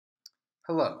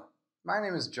Hello, my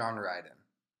name is John Ryden.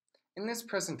 In this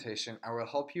presentation, I will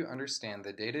help you understand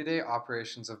the day-to-day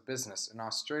operations of business in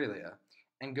Australia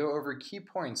and go over key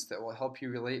points that will help you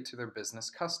relate to their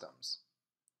business customs.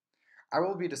 I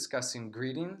will be discussing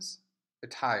greetings,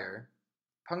 attire,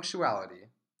 punctuality,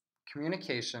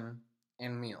 communication,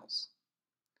 and meals.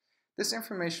 This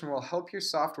information will help your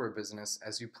software business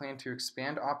as you plan to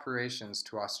expand operations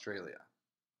to Australia.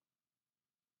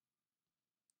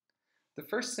 The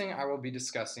first thing I will be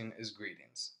discussing is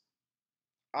greetings.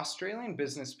 Australian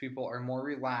business people are more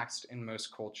relaxed in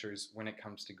most cultures when it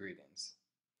comes to greetings.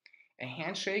 A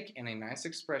handshake and a nice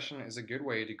expression is a good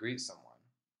way to greet someone.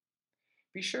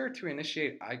 Be sure to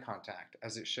initiate eye contact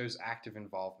as it shows active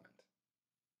involvement.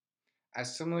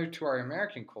 As similar to our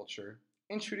American culture,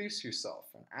 introduce yourself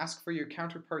and ask for your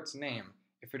counterpart's name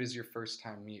if it is your first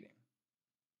time meeting.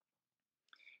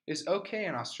 It is okay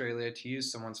in Australia to use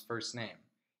someone's first name,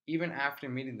 even after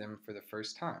meeting them for the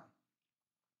first time.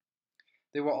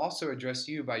 They will also address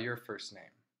you by your first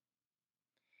name.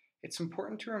 It's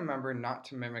important to remember not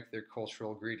to mimic their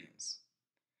cultural greetings.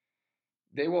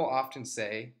 They will often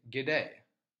say "G'day"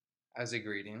 as a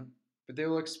greeting, but they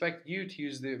will expect you to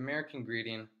use the American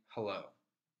greeting "Hello."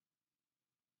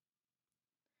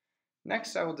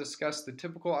 Next, I will discuss the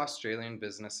typical Australian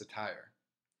business attire.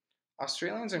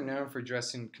 Australians are known for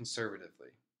dressing conservatively.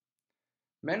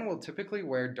 Men will typically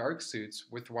wear dark suits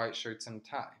with white shirts and a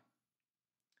tie.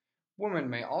 Women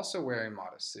may also wear a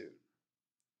modest suit.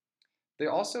 They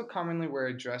also commonly wear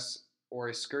a dress or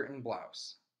a skirt and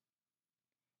blouse.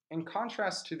 In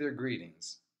contrast to their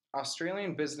greetings,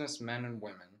 Australian businessmen and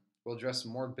women will dress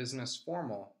more business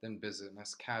formal than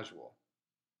business casual.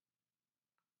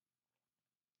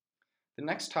 The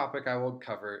next topic I will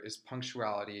cover is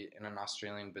punctuality in an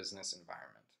Australian business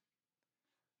environment.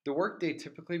 The workday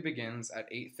typically begins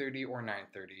at 8:30 or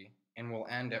 9:30 and will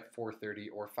end at 4:30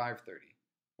 or 5:30,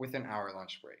 with an hour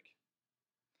lunch break.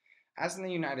 As in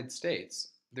the United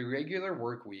States, the regular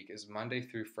work week is Monday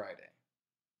through Friday.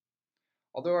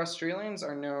 Although Australians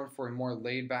are known for a more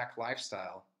laid-back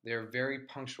lifestyle, they are very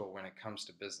punctual when it comes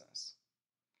to business.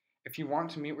 If you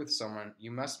want to meet with someone, you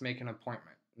must make an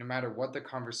appointment, no matter what the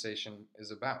conversation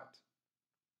is about.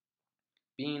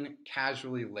 Being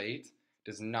casually late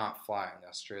does not fly in the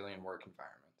Australian work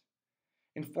environment.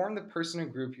 Inform the person or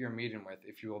group you're meeting with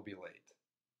if you will be late.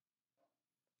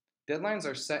 Deadlines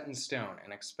are set in stone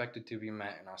and expected to be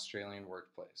met in Australian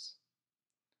workplace.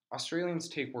 Australians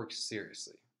take work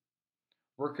seriously.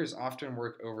 Workers often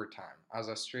work overtime, as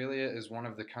Australia is one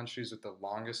of the countries with the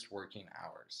longest working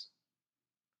hours.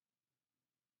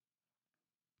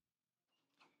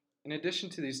 In addition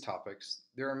to these topics,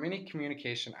 there are many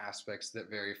communication aspects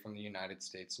that vary from the United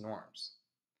States norms.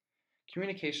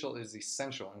 Communication is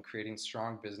essential in creating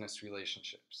strong business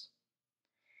relationships.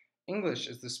 English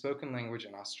is the spoken language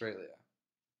in Australia.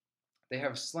 They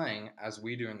have slang, as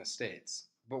we do in the States,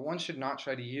 but one should not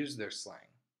try to use their slang.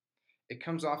 It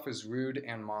comes off as rude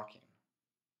and mocking.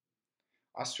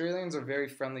 Australians are very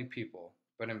friendly people,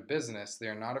 but in business they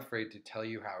are not afraid to tell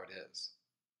you how it is.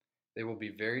 They will be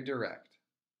very direct.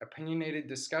 Opinionated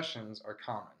discussions are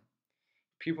common.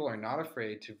 People are not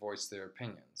afraid to voice their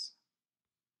opinions.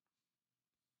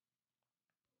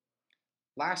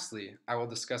 Lastly, I will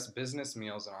discuss business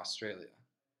meals in Australia.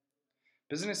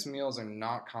 Business meals are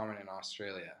not common in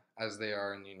Australia, as they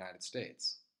are in the United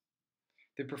States.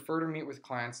 They prefer to meet with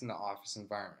clients in the office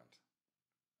environment.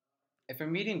 If a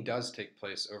meeting does take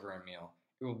place over a meal,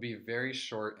 it will be very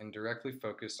short and directly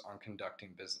focused on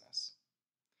conducting business.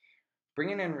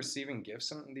 Bringing and receiving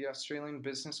gifts in the Australian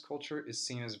business culture is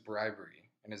seen as bribery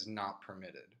and is not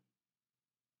permitted.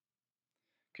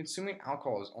 Consuming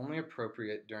alcohol is only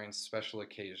appropriate during special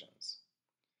occasions.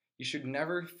 You should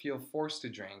never feel forced to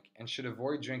drink and should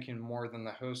avoid drinking more than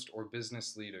the host or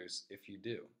business leaders if you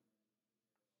do.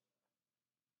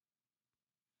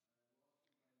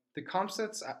 The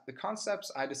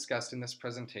concepts I discussed in this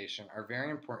presentation are very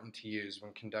important to use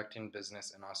when conducting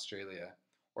business in Australia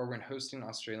or when hosting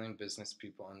Australian business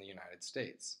people in the United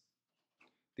States.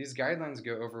 These guidelines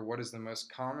go over what is the most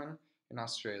common in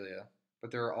Australia,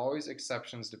 but there are always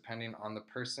exceptions depending on the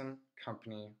person,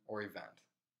 company, or event.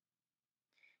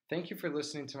 Thank you for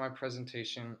listening to my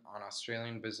presentation on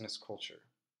Australian business culture.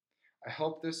 I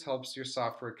hope this helps your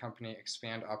software company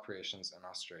expand operations in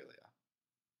Australia.